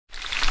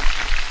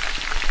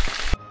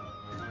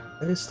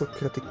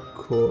Aristocratic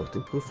court,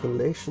 improve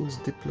relations,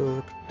 diplo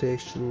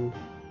reputation.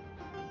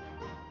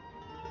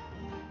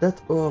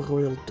 That or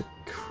royal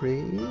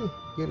decree?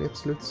 Yearly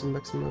absolutism,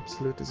 maximum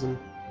absolutism.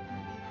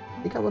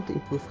 I think I want to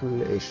improve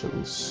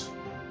relations.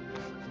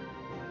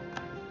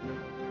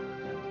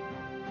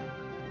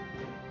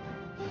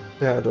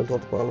 Yeah, I don't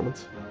want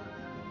parliament.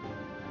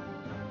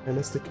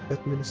 Dynastic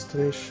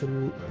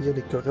administration,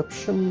 yearly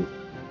corruption.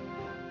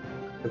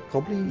 I'll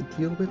probably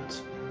deal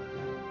with.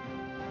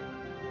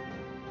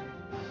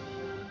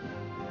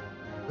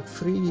 A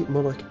free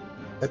monarch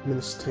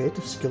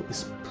administrative skill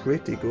is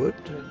pretty good.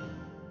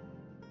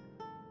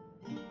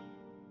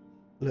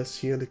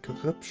 Less yearly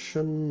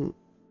corruption,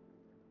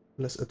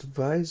 less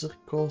advisor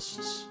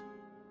costs.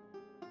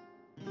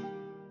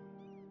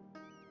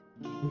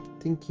 I'm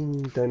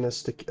thinking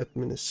dynastic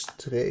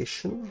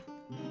administration.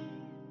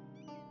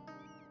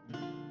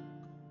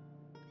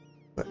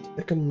 Right,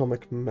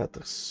 economic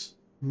matters.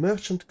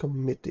 Merchant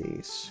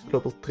committees.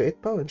 Global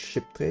trade power and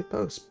ship trade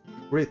power is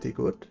pretty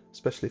good,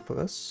 especially for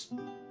us.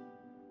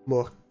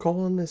 More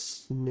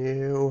colonists?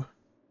 No.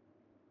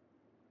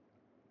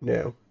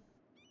 No.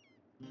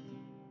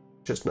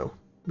 Just no.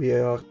 We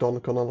are done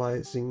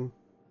colonizing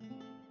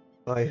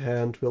by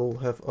hand. We'll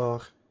have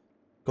our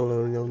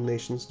colonial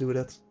nations do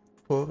that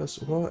for us.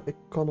 War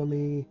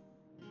economy.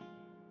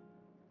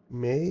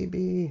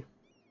 Maybe.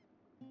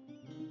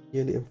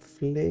 Yearly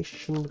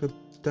inflation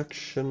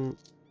reduction.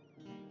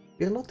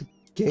 We are not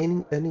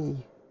gaining any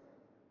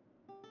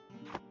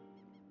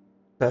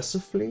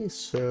passively,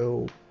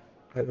 so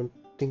I don't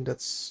think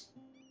that's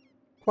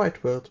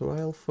quite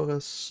worthwhile for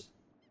us.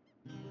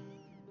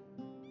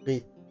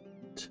 Free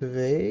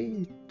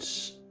trade?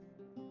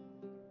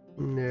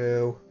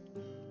 No.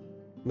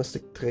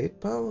 Domestic trade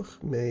power?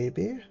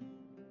 Maybe.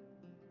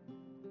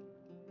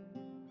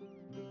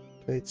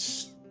 Trade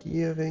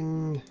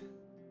steering.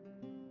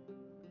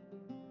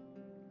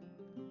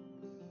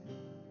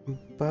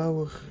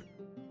 Empower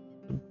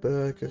the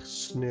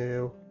burgers?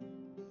 No.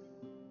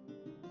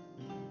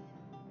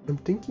 I'm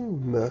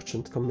thinking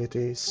merchant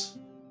committees.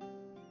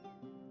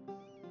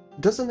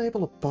 It does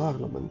enable a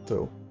parliament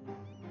though.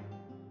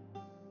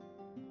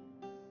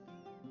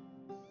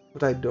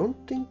 But I don't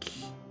think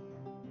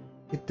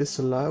it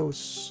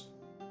disallows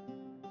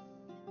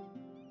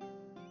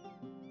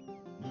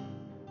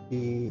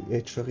the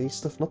HRE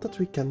stuff. Not that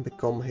we can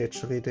become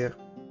HRE, they're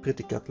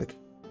pretty Catholic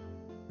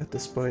at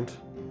this point.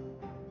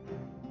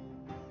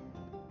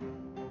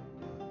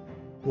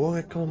 War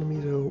economy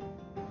though,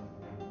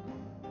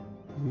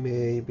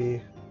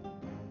 maybe.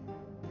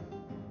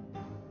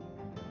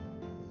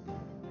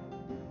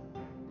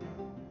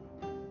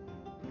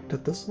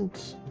 That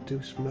doesn't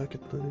reduce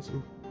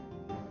mercantilism.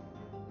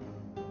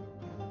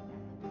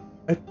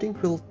 I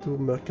think we'll do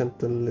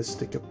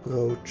mercantilistic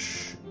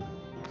approach.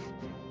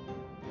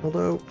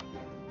 Although,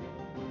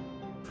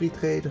 free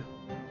trade,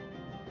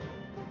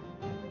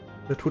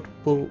 that would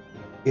pull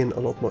in a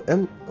lot more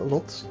and a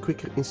lot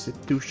quicker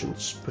institution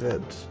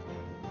spread.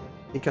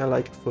 I think I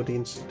liked for the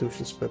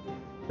institution spread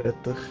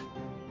better.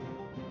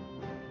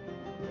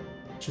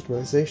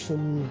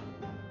 Legitimization,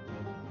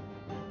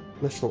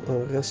 national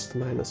unrest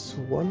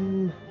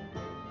 -1,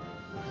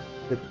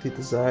 liberty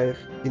desire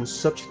in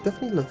subject,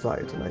 definitely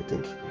Leviathan I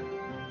think.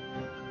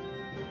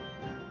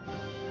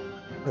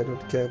 I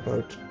don't care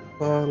about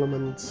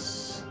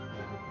parliaments.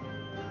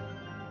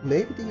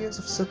 Maybe the years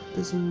of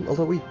separatism,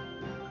 although we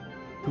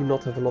do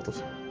not have a lot of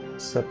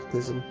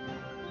separatism.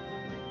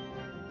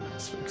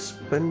 So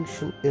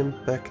expansion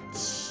impact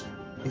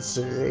is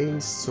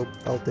raised, so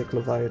I'll take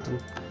Leviathan.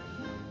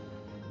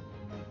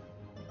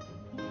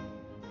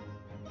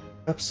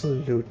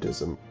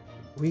 Absolutism.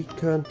 We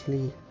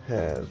currently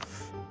have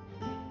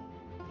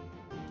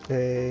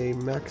a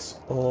max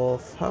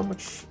of how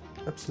much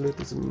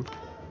absolutism?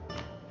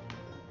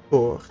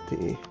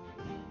 40.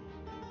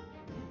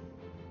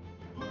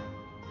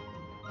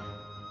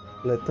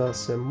 L'état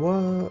c'est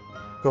moi.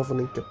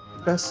 Governing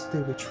capacity,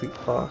 which we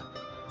are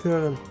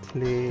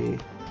currently.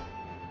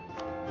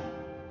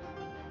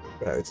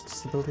 Right,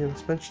 stability and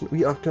expansion.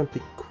 We are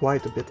currently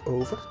quite a bit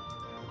over.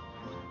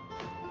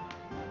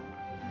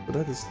 So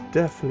that is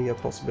definitely a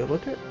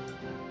possibility.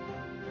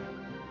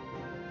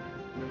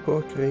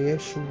 Core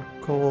creation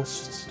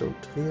costs,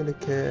 don't really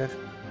care.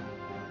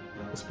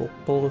 Possible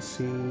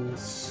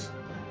policies.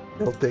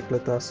 I'll take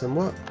l'état c'est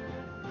moi.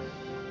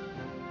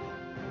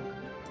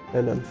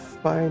 And then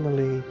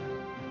finally,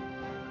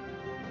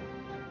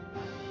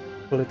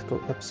 political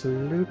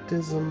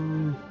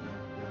absolutism,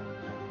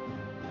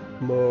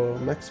 more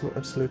maximum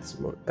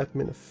absolutism, more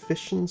admin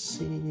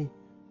efficiency,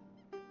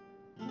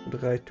 the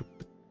right to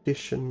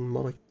petition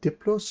monarch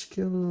diplo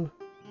skill,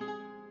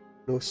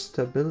 no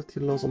stability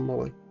loss on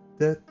monarch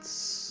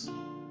debts,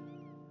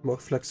 more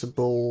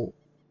flexible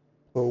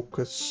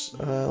focus.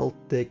 I'll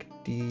take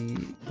the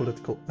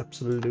political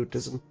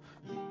absolutism.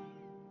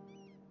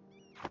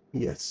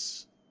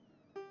 Yes.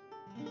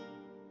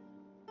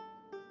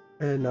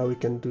 And now we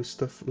can do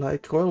stuff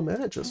like royal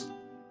marriages.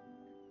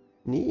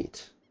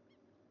 Neat.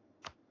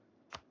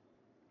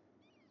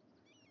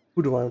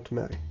 Who do I want to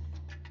marry?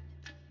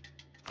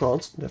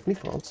 France, definitely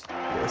France.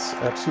 Yes,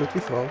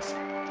 absolutely France.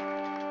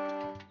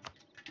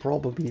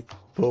 Probably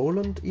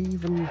Poland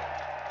even.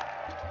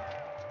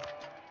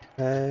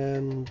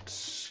 And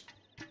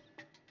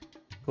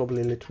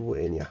probably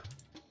Lithuania.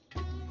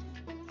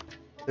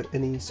 Is there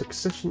any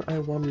succession I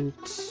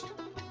want?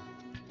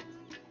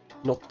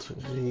 Not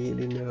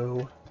really,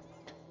 no.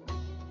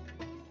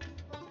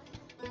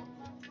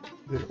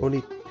 We're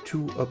only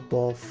 2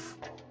 above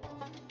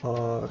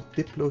our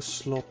Diplo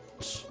slot.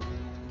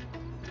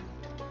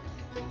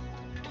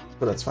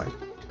 But that's fine.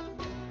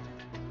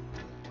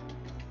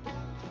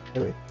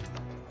 Anyway,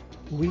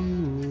 we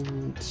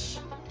need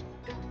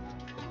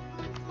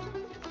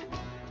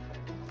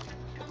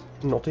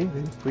nothing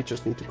really. We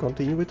just need to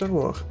continue with our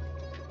war.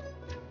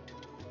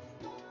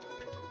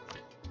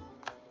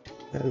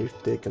 And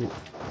we've taken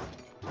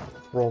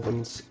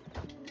province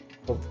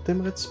of the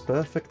Timurids.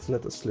 Perfect.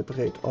 Let us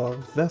liberate our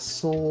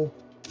vessel.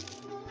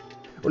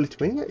 Oh,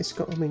 Lithuania is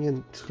coming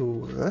in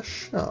through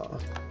Russia.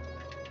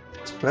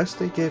 Surprised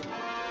they gave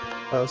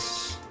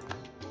us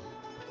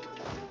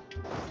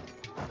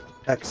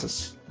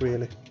access,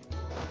 really.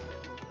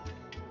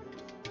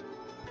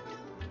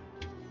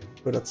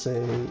 But that's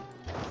a...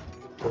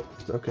 Oh,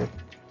 okay.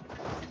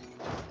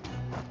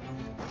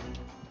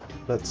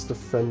 Let's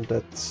defend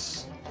that.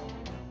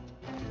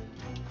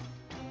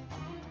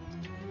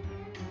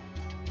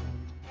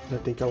 I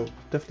think I'll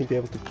definitely be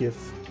able to give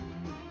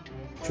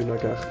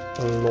Junagar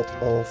a lot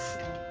of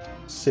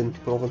Sindh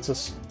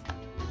provinces.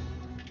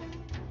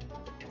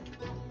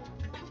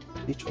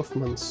 Each of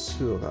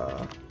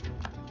Mansoura.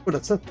 Oh,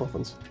 that's that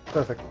province.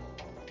 Perfect.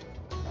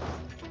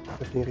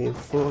 Definitely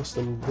reinforce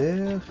them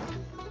there.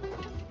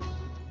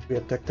 We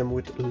attack them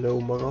with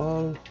low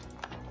morale.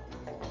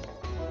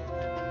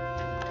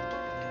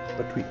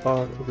 But we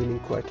are winning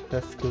quite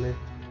heftily.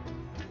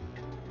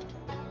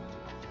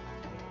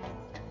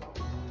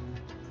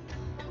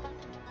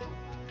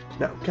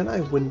 Now, can I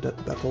win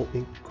that battle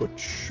in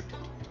Kutch?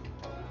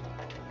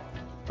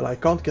 Well, I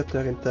can't get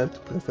there in time to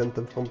prevent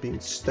them from being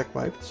stack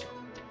wiped.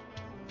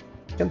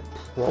 I can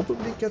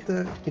probably get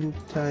there in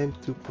time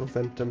to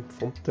prevent them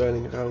from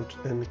turning around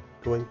and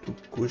going to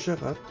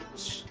Gujarat.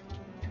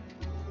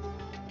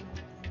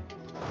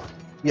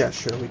 Yeah,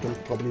 sure, we can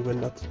probably win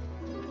that.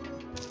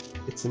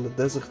 It's in the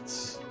desert.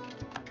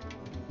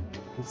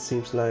 It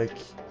seems like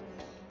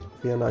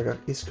Vijayanagar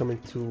is coming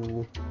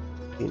to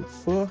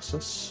reinforce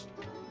us.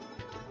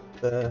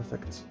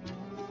 Perfect.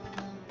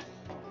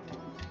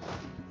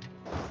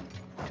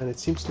 And it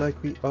seems like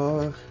we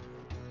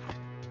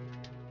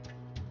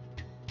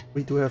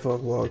do have our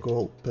war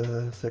goal.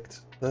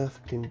 Perfect.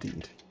 Perfect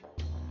indeed.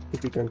 I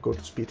think we can go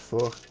to speed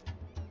 4.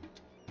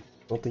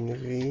 Nothing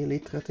really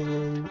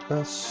threatening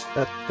us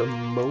at the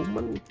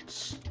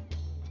moment.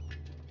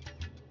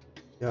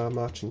 We are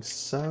marching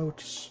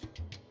south.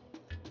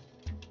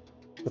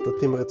 But the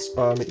Timurids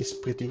army is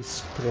pretty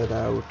spread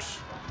out.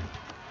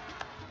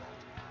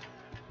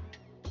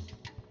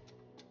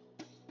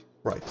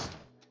 Right.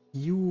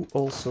 You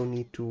also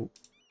need to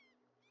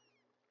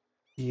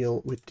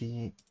deal with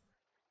the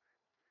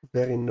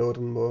very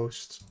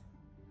northernmost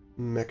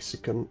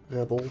Mexican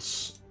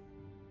rebels.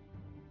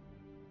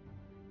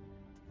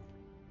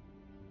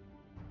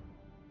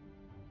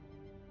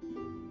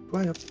 Do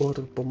I have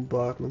ordered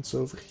bombardments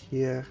over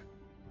here?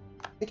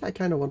 I think I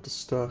kind of want to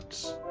start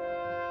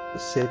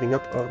saving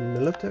up our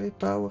military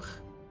power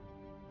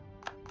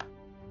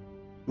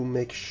to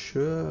make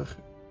sure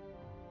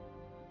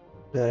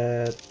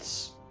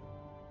that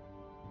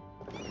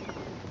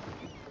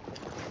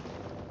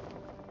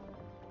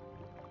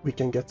we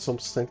can get some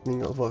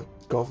strengthening of our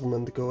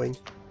government going.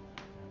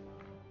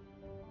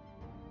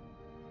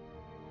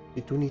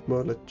 We do need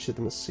more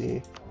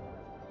legitimacy.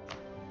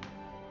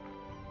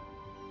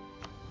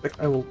 In fact,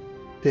 I will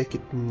take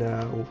it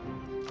now.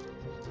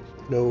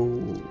 No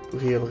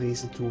real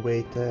reason to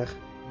wait there.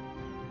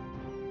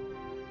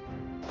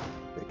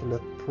 Taking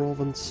that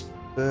province,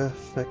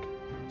 perfect.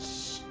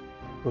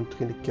 Don't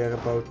really care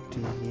about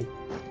the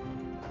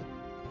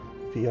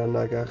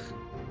Vijayanagar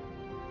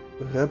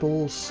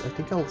rebels. I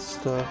think I'll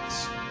start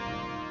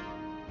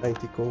trying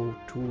to go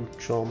to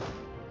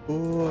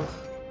Jampur.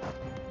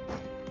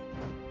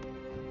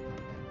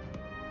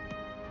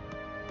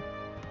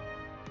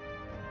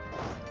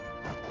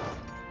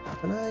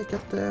 Can I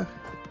get there?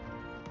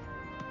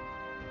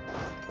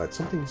 Right,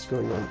 something is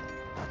going on.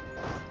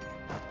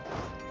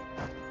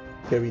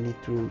 Okay, we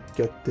need to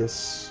get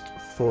this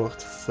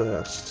fort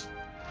first.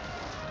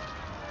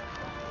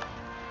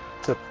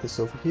 Set this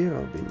over here,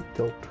 I'll be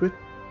dealt with.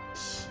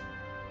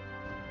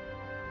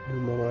 New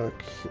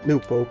monarch, new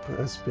pope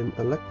has been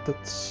elected,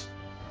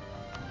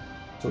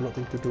 so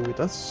nothing to do with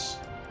us.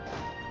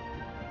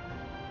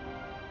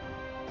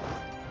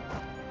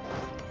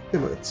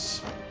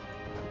 Timurids.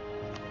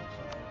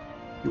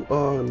 You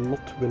are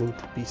not willing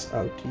to peace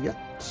out yet.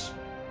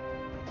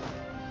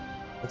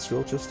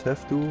 We'll just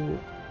have to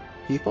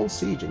keep on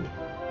sieging.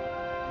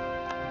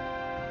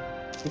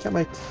 I think I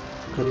might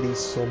release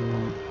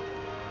some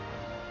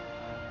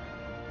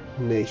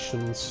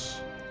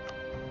nations.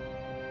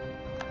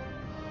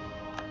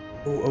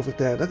 Oh, over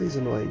there, that is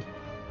annoying.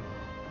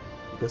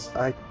 Because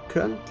I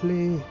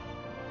currently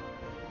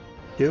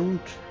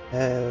don't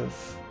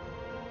have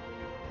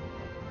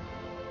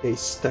a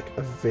stack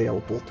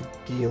available to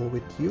deal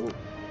with you.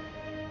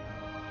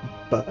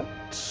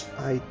 But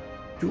I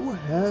do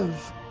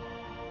have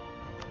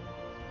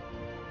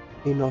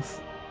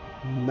enough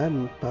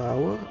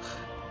manpower,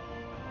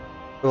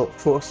 well,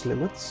 force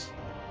limits,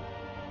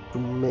 to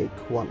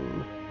make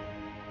one.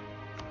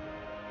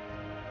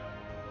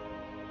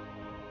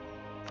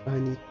 I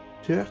need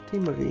 30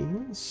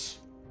 marines.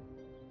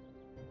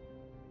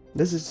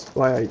 This is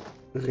why I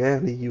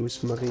rarely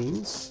use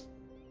marines,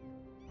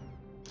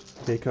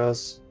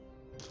 because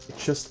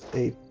it's just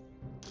a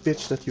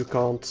bitch that you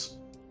can't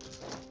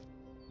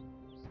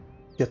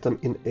get them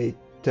in a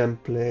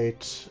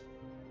template.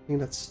 I think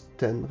that's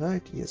 10,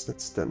 right? Yes,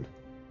 that's 10.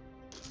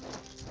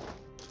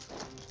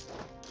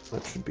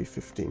 That should be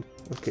 15.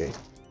 Okay.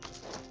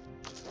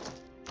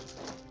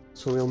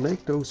 So we'll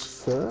make those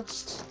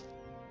first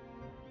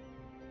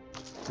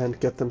and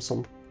get them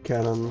some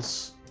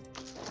cannons.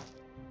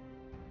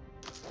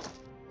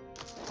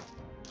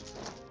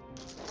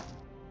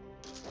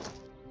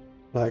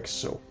 Like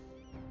so.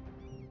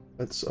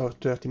 That's our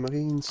 30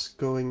 marines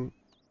going.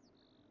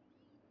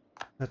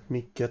 Let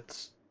me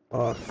get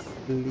our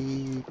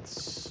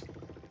fleet.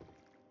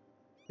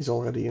 He's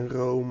already in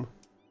Rome.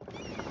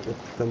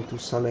 Get them to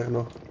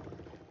Salerno.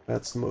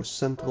 That's the most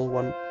central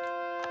one.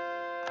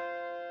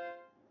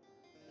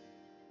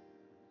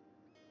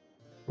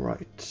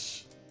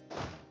 Right.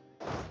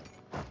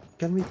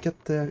 Can we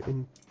get there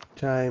in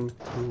time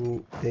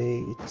to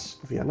aid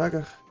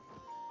Vianagar?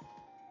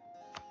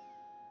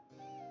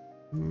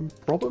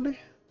 Probably?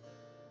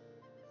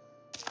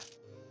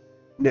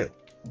 No.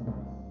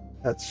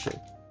 That's a shame.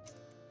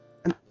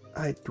 And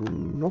I do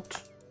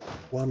not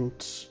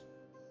want...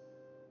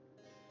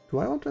 Do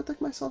I want to attack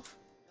myself?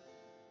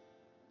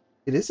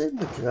 It is in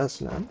the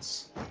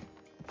grasslands.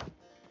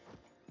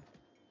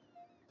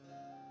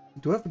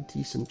 Do I have a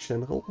decent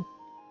general?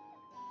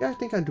 Yeah, I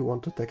think I do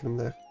want to attack them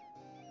there.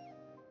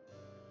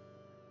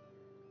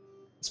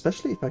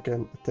 Especially if I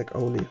can attack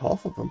only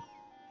half of them.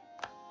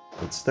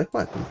 Let's stack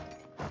wipe them.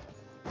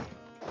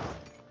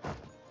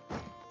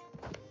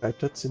 Right,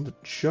 that's in the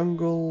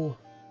jungle.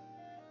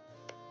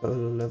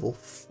 Level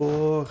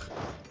 4.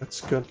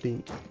 That's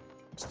currently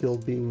still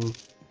being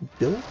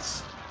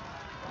built.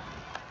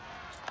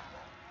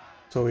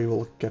 So we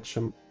will catch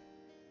them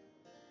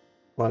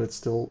while it's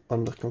still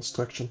under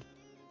construction.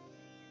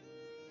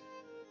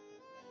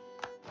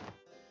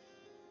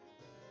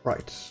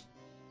 Right.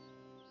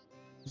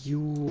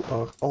 You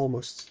are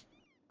almost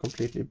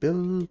completely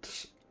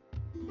built.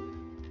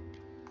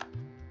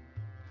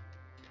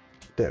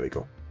 There we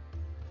go.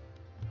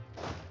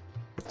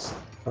 That's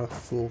our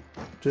full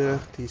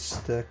 30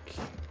 stack.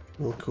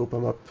 We'll group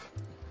them up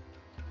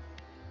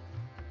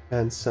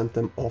and send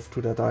them off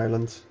to that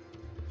island.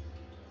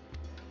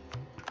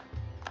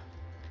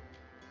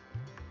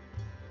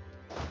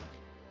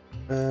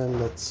 And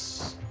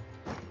let's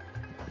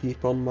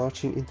keep on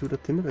marching into the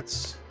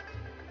Timurids,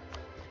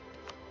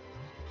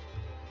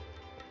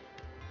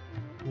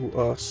 who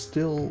are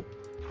still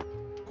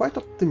quite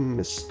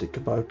optimistic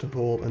about the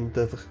whole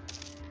endeavor.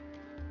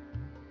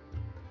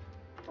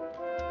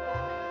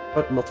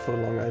 But not for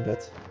long, I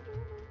bet.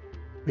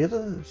 We had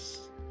a...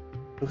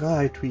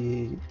 Right,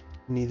 we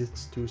needed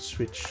to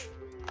switch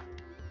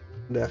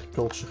their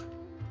culture.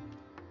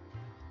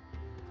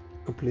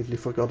 Completely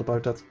forgot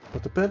about that,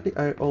 but apparently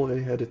I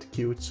already had it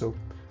queued, so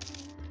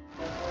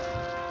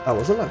I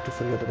was allowed to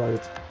forget about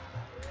it.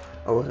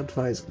 Our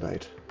advisor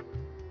died.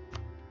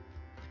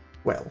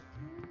 Well,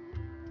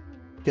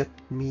 get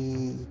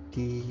me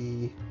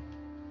the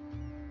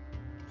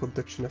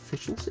production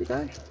efficiency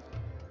guy.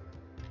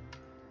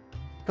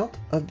 Can't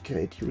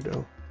upgrade you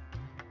though.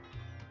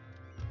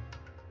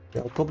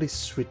 Yeah, I'll probably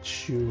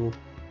switch you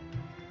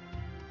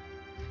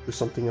to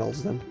something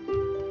else then.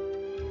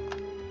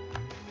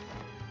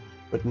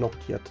 But not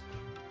yet.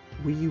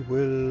 We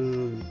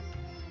will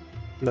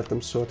let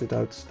them sort it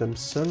out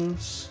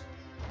themselves.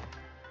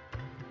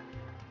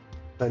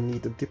 I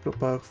need a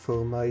diplopower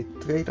for my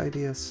trade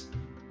ideas.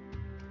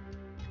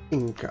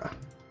 Inca.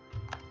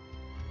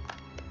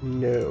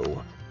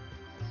 No.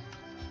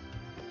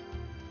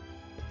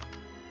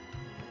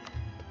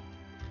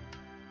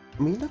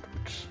 I mean, that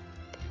would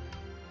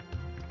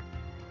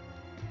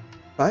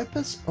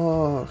bypass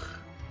our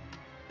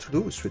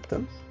truce with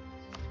them.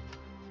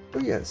 Oh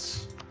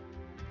yes.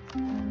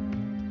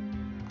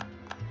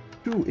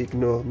 Do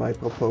ignore my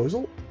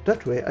proposal.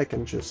 That way I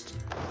can just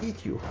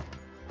eat you.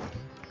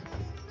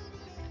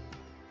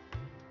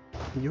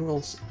 You're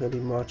already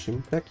marching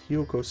back.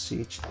 You go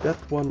siege that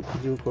one.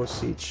 You go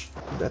siege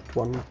that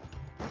one.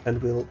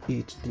 And we'll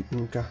eat the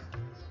Inca.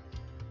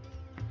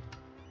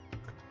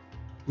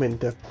 I mean,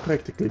 they're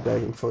practically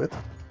begging for it.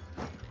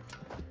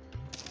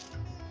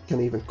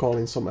 Can even call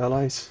in some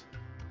allies.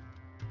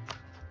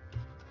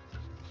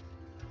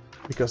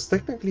 Because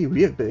technically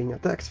we're being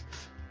attacked.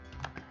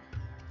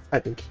 I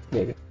think,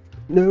 maybe.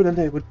 No, then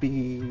they would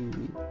be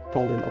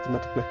called in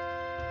automatically.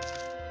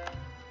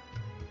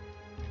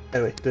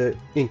 Anyway, the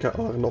Inca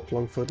are not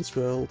long for this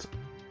world.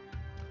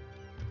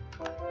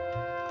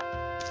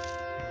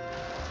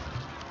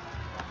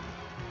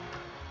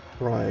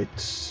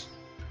 Right.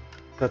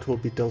 That will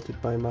be dealt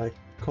with by my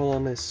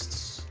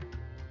colonists.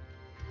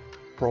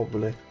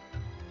 Probably.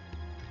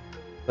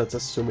 Let's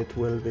assume it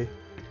will be.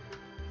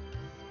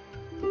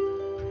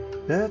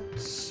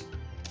 That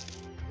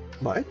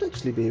might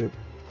actually be...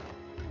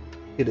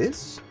 It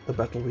is a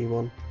battle we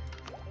won.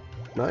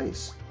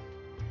 Nice.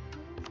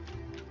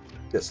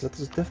 Yes, let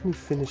us definitely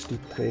finish the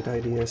trade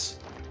ideas.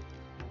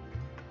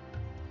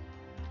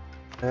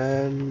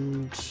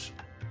 And...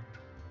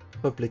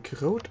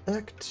 Public Road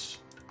Act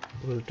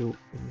will do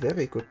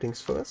very good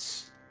things for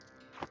us.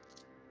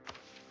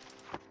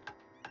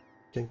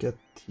 Can get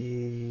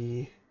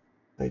the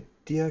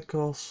idea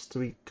cost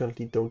we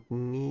currently don't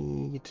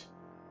need.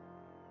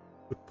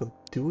 The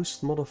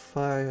produced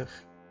modifier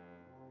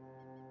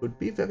would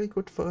be very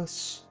good for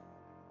us.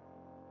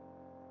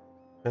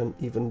 And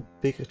even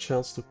bigger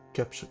chance to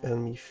capture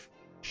enemy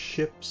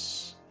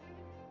ships.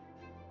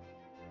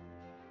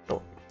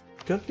 Oh,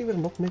 currently we're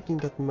not making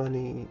that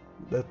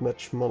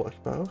much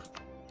monarch power.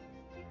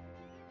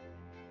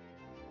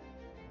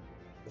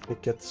 Let me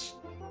get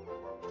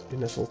the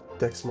national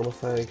tax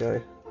modifier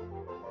guy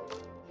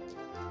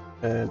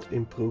and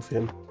improve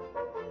him.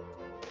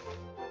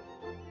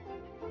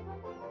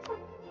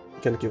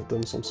 Can give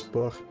them some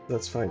support,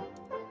 that's fine.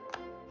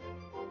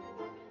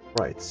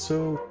 Right,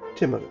 so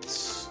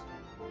Timurids.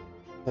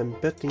 I'm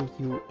betting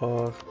you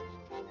are...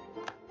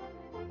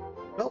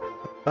 Well,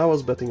 I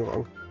was betting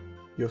wrong.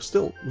 You're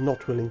still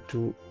not willing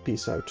to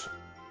peace out.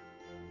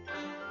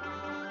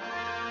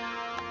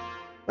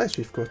 Nice,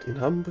 we've got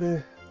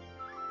Inhambre.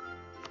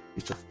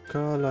 Beach of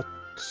Kalat.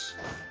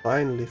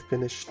 Finally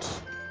finished.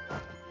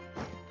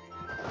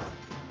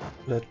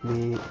 Let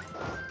me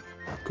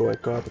go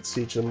and carpet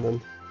siege and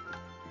then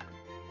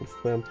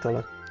confirm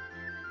Tala.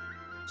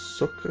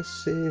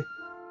 Socracy.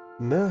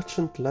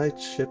 Merchant light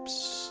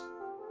ships.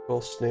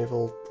 False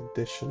naval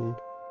tradition.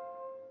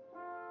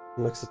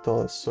 Next to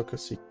all is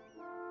Socracy.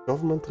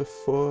 Government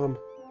reform.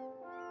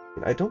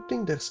 I don't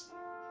think there's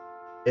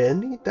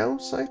any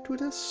downside to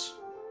this.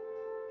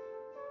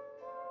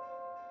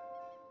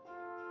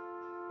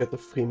 Get a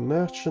free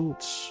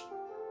merchant.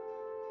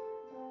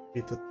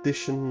 Free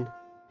tradition.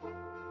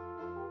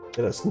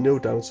 Yeah, there's no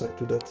downside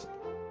to that.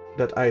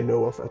 That I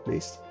know of, at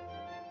least.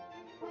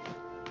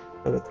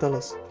 And tell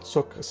us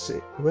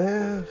Socracy.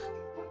 Where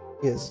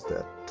is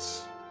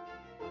that?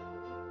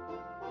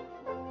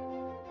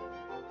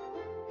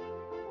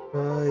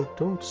 I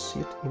don't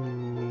see it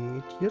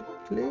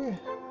immediately.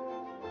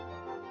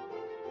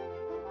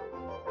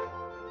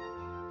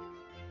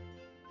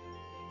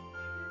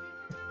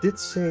 It did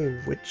say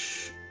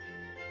which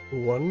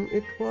one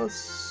it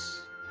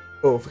was.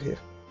 Over here.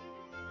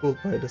 Ruled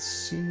by the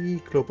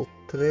sea, global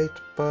trade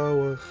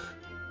power,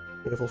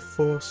 naval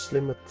force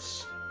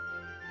limits,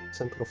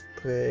 center of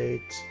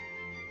trade.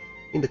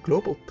 In the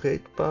global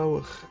trade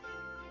power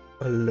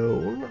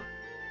alone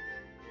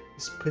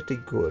is pretty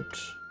good.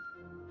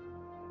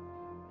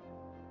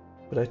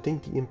 But I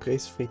think the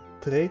embrace free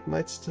trade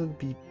might still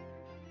be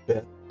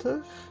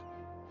better.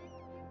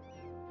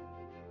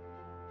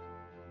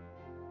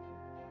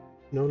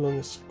 No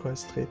longer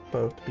requires trade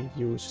power to be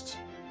used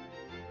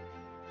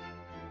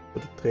for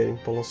the trading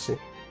policy.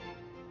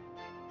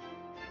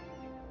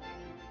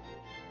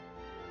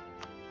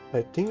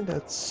 I think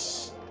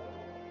that's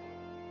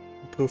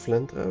improve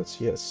land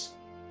routes, yes.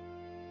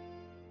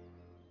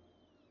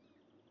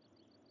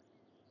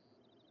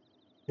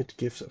 It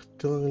gives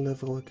artillery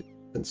level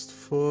against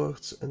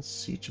forts and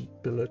siege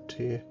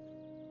ability.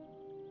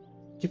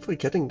 Keep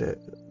forgetting that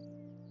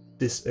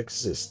this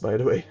exists, by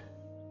the way.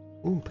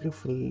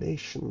 Improve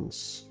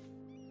relations.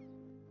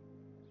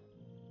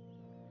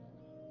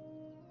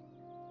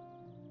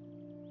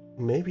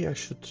 Maybe I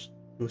should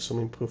do some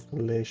improved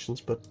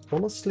relations, but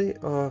honestly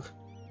our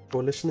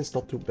coalition is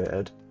not too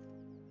bad.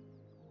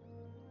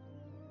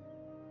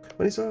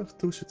 When is our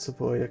truce with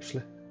Savoy,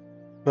 actually?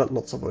 Well,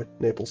 not Savoy,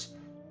 Naples.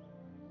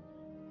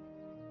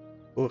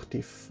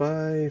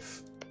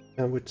 45,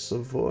 and with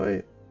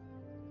Savoy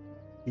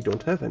we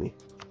don't have any.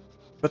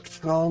 But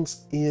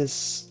France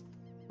is...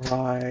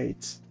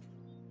 right.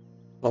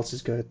 France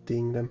is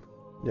guaranteeing them,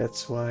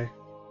 that's why.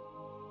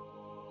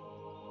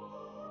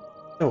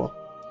 Oh well.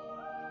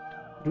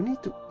 You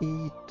need to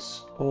eat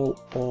all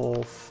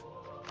of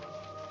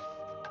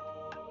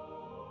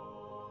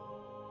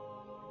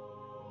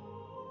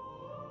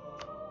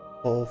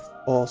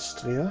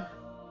Austria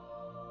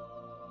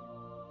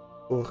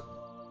for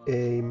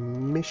a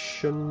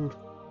mission.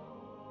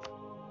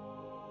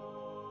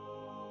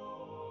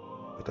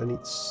 But I need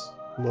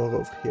more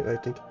over here, I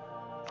think.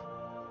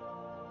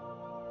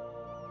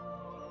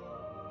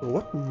 For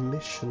what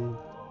mission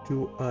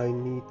do I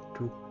need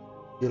to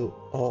kill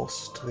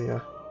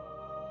Austria?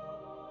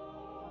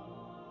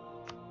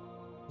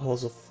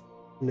 House of...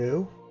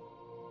 no.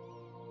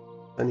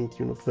 I need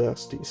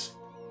universities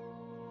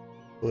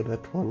for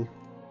that one.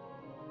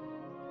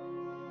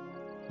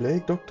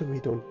 Plague Doctor we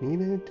don't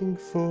need anything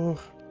for.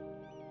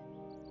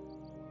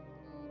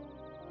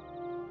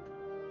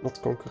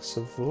 Not conquer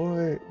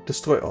Savoy.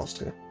 Destroy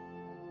Austria.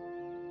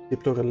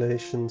 Diplo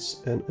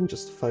relations and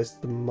unjustified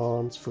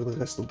demands for the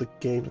rest of the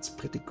game. That's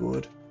pretty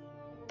good.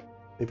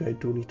 Maybe I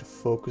do need to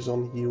focus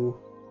on you.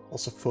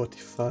 Also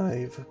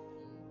 45.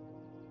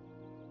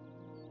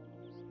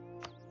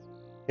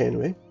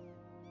 Anyway.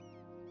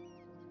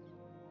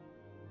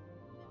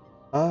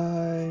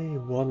 I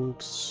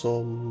want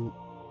some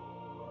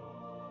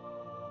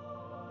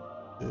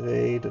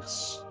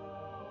raiders.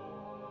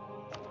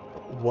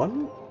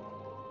 One?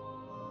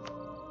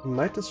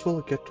 Might as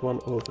well get one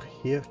over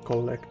here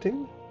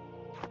collecting.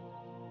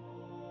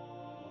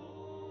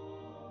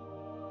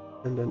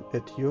 And then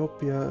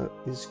Ethiopia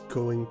is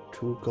going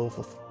to Gulf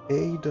of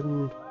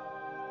Aden.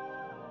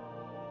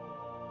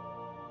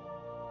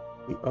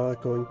 We are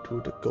going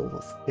to the Gulf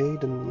of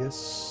Aden,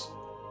 yes.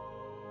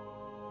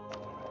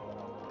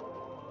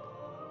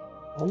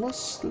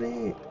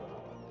 Honestly,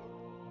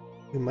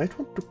 we might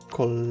want to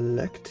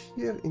collect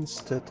here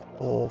instead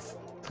of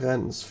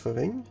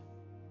transferring.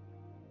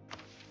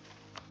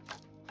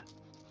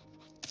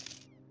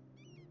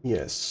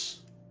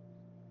 Yes.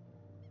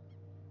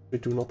 We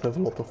do not have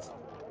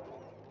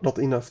not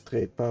enough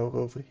trade power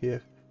over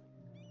here.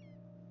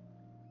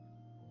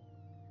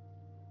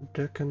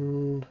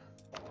 Deccan.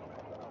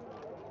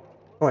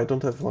 Oh, I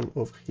don't have one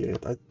over here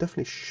yet. I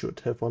definitely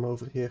should have one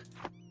over here.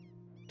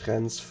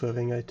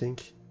 Transferring, I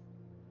think.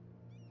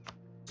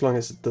 As long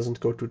as it doesn't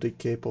go to the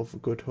Cape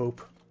of Good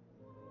Hope.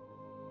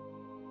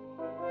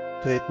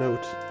 Trade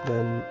note,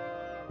 then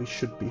we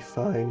should be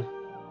fine.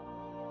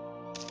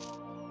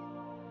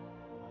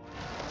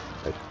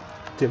 Right,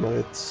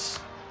 Timurids.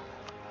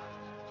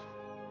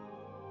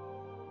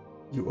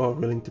 You are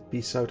willing to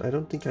peace out. I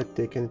don't think I'd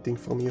take anything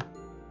from you.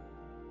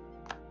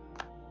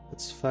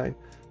 That's fine.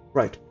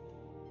 Right.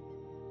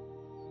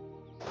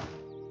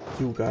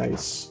 You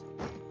guys.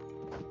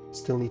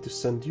 Still need to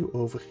send you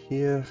over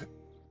here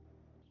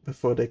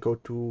before they go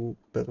to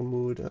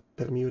Bermuda.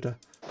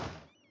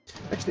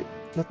 Actually,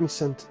 let me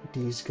send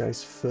these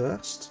guys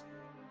first.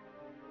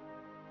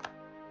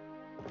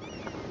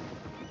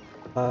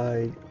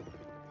 I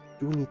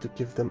do need to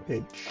give them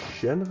a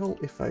general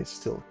if I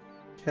still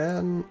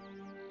can.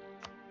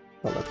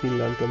 Well, let me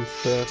land them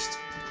first.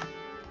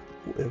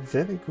 Ooh, a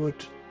very good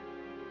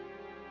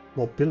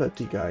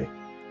mobility guy.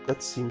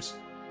 That seems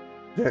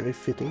very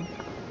fitting.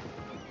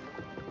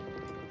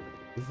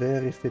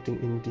 Very fitting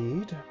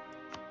indeed.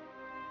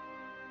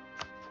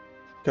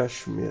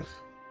 Kashmir.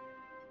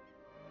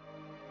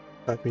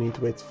 Right, we need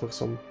to wait for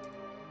some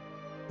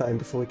time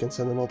before we can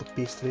send another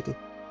peace treaty.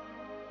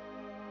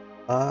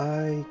 Do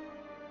I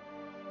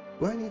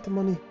need the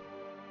money?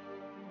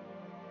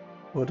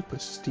 Or the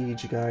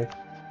prestige guy?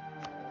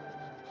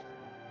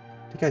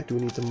 I think I do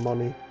need the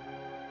money.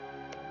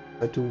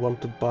 I do want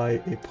to buy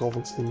a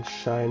province in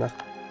China,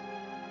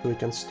 so we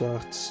can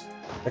start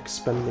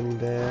expanding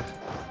there.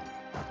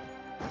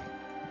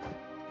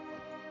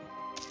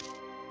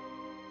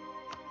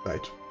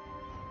 Right.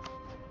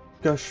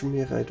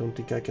 Kashmir, I don't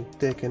think I can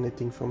take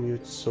anything from you,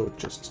 so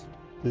just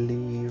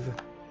leave.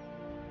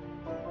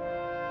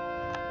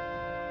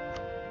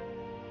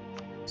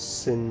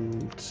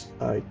 Sindh,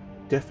 I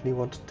definitely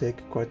want to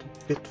take quite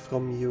a bit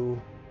from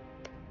you.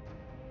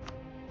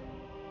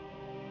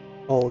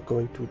 All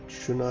going to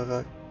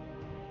Junagar.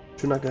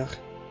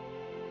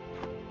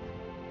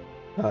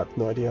 I have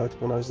no idea how to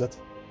pronounce that.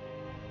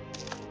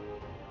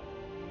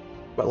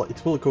 Well,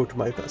 it will go to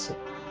my vessel.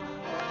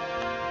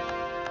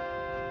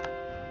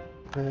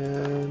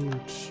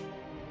 And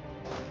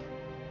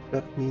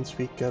that means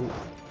we can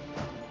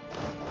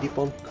keep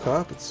on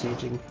carpet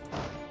sieging.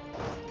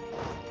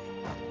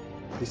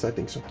 At least I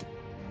think so.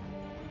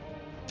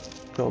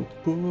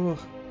 Kanpur,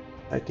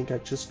 I think I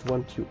just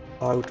want you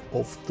out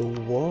of the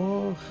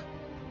war.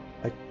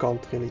 I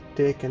can't really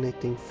take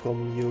anything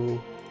from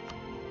you.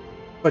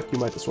 But you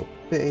might as well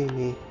pay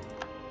me.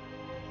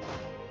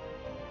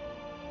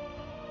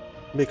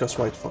 Because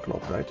why the fuck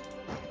not, right?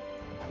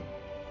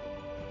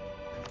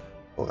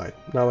 Alright,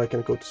 now I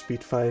can go to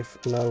speed 5,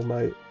 allow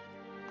my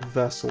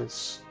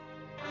vessels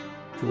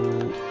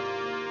to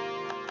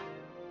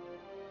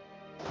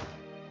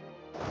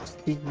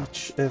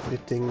siege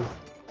everything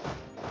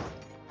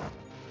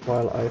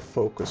while I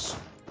focus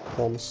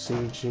on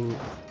sieging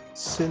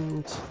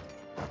Sindh.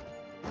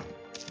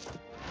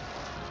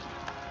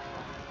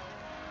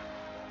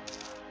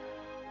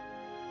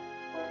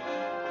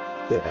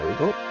 There we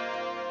go.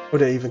 Oh,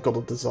 they even got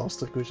a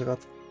disaster, Gujarat.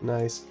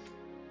 Nice.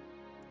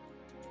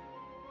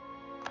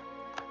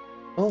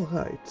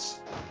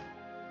 Alright.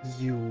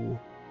 You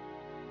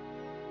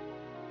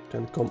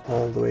can come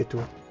all the way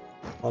to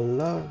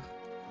Alar.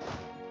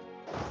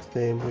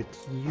 Same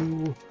with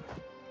you.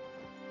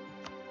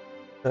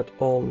 That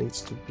all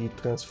needs to be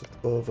transferred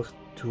over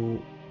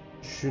to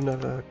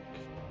Junarak.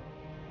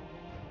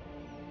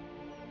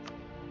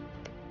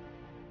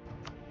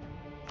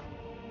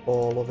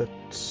 All of it.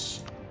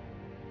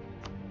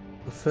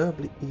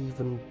 Preferably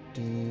even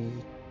the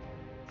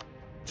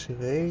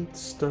trade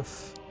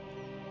stuff.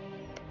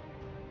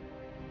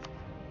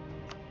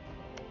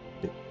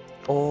 They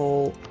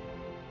all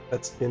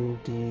That's in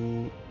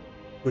the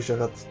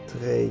Gujarat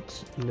trade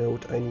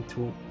node I need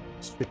to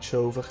switch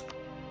over.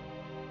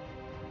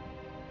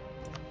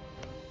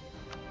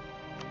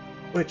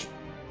 Which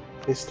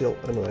is still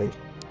annoying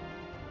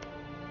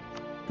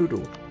to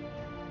do.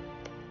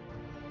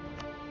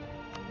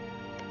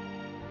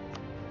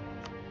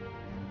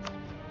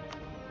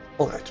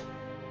 Alright.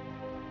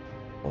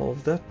 All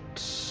of that.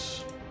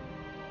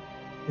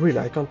 Really,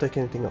 I can't take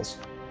anything else.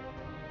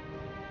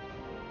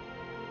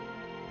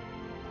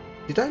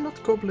 Did I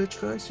not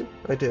co-belligerize you?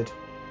 I did.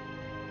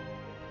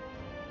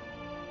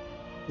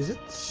 Is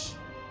it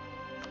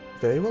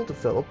very well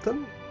developed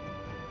then?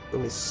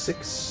 Only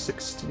 6,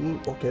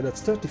 16. Okay,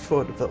 that's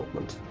 34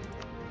 development.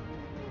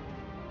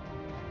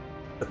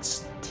 But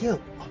still,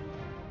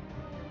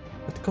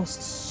 it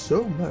costs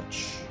so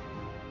much.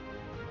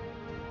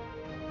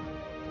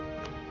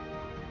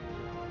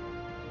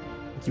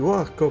 You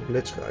are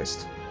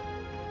co-belligerized.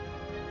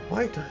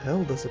 Why the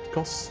hell does it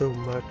cost so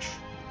much?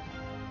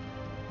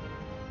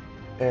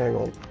 Hang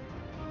on.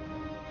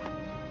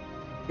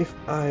 If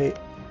I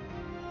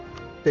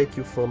take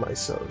you for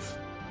myself,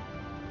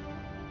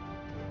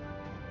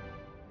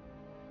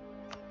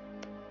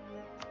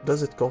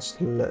 does it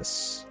cost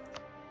less?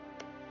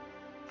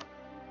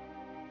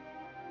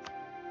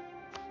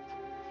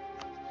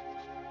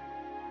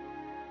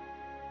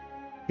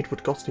 It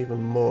would cost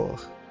even more.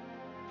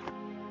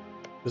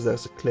 Because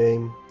there's a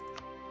claim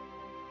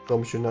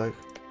from Junar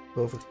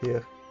over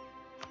here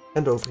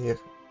and over here.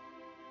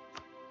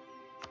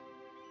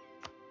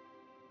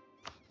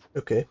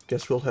 Okay,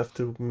 guess we'll have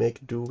to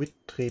make do with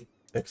 3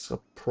 extra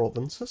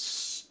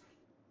provinces.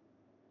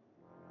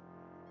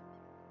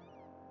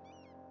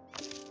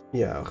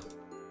 Yeah, our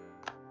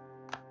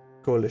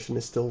coalition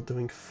is still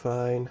doing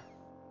fine.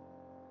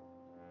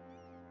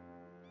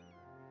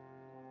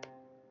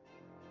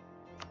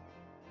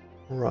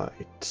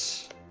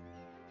 Right.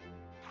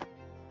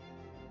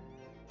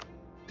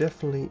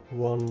 Definitely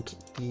want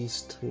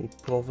these 3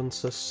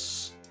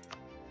 provinces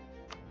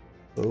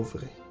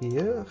over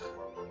here.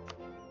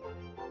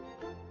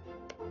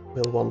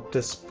 We'll want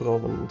this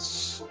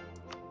province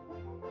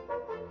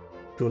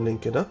to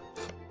link it up.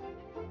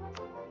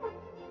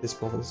 This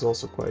province is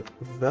also quite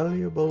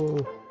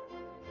valuable,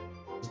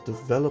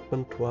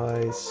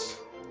 development-wise.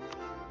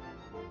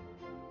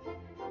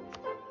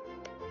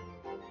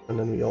 And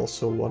then we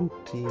also want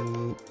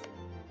the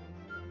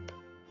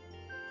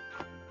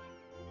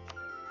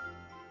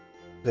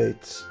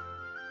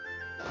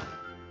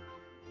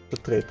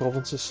trade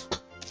provinces.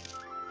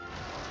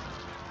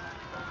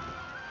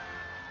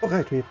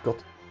 Alright, we've got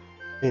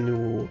a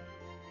new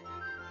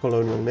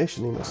colonial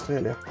nation in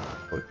Australia.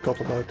 I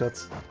forgot about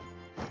that.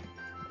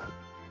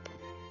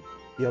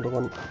 The other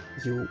one,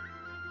 you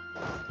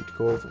would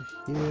go over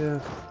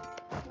here.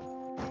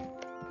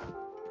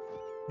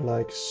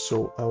 Like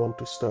so. I want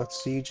to start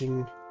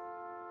sieging.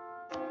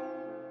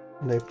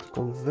 And I have to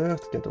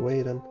convert, get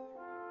away then.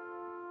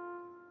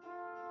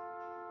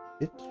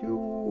 Did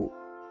you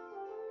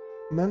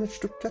manage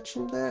to catch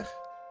him there?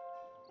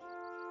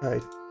 I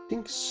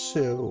think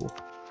so.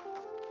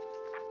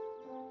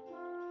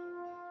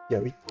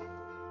 Yeah,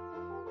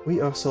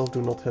 we ourselves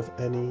do not have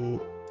any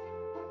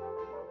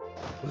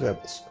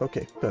rebels.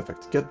 Okay,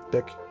 perfect. Get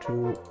back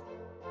to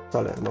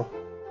Salerno.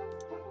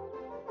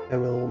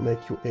 And we'll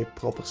make you a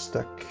proper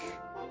stack.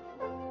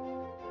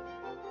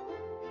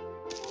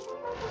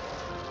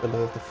 And I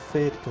have the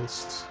fate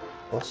against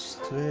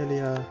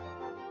Australia.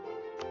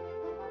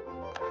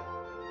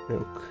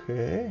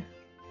 Okay.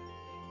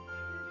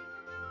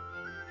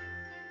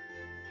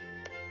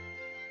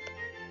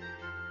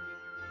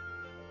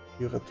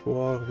 You're at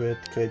war with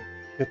Great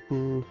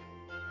Britain.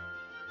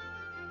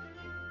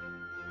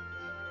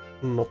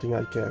 Nothing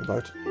I care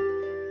about.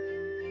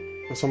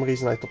 For some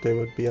reason I thought they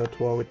would be at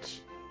war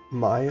with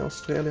my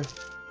Australia.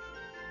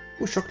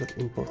 Ooh, chocolate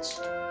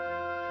imports.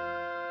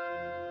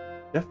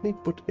 Definitely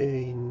put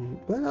in...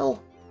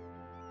 well...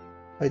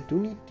 I do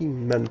need the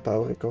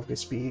manpower recovery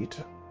speed.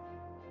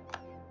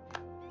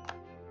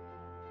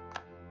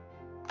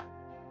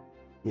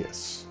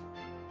 Yes.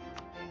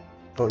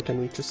 Or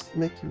can we just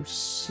make you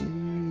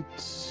seed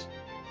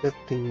that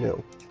thing?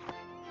 No.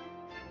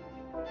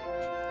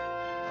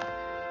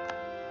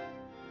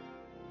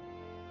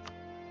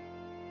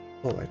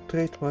 Alright,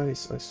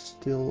 trade-wise, I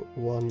still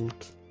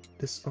want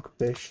this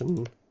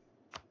occupation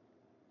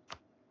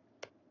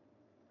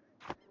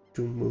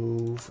to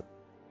move.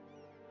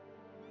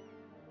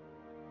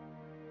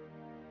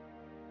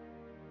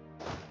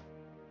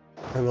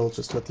 And we'll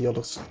just let the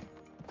others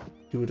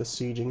do the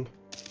sieging.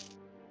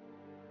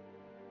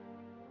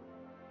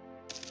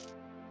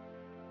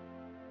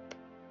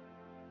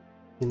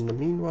 In the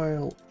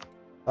meanwhile,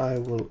 I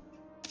will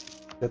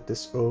get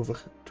this over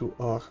to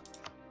our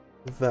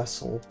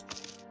vassal.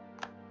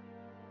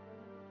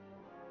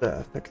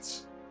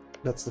 Perfect.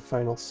 That's the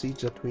final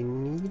siege that we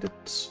needed.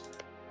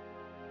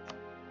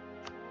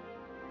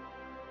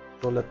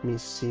 So let me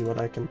see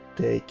what I can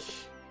take.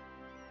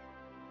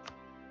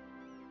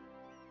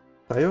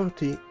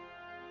 Priority,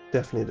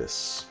 definitely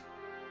this.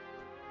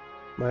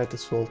 Might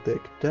as well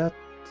take that.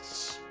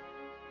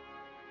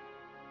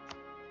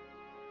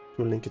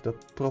 to link it up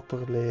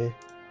properly.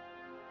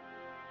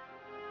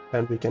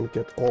 And we can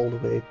get all the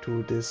way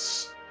to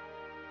this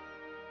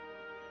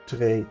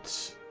trade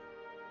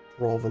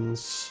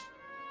province,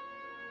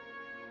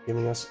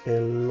 giving us a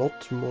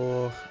lot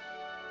more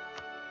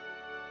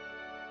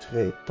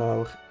trade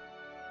power.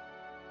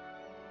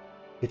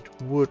 It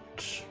would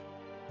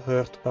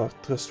hurt our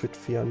trust with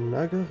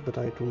Vianagar, but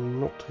I do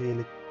not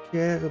really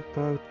care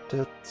about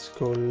that.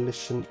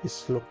 Coalition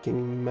is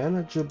looking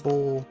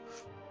manageable.